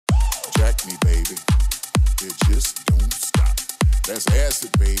me, baby. It just don't stop. That's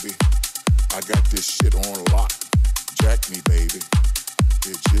acid, baby. I got this shit on lock. Jack me, baby.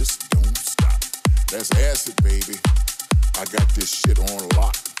 It just don't stop. That's acid, baby. I got this shit on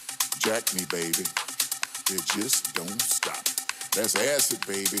lock. Jack me, baby. It just don't stop. That's acid,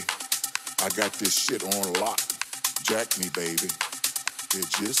 baby. I got this shit on lock. Jack me, baby. It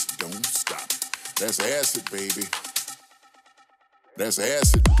just don't stop. That's acid, baby. That's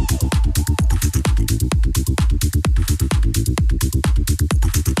acid.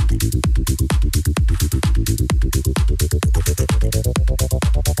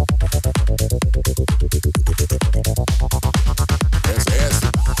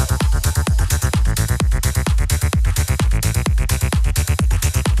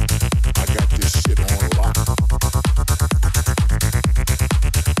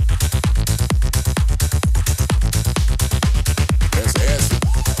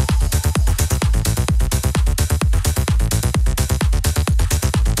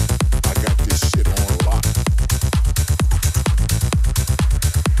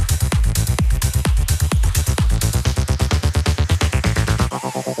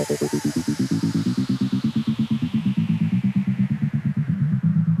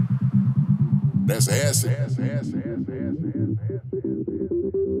 That's acid.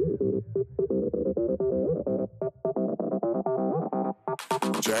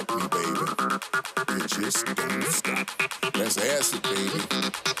 Jack me, baby. It just don't stop. That's acid, baby.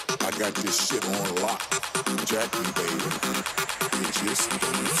 I got this shit on lock. Jack me, baby. It just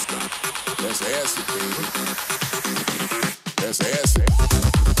don't stop. That's acid, baby. That's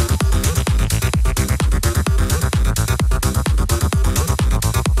acid.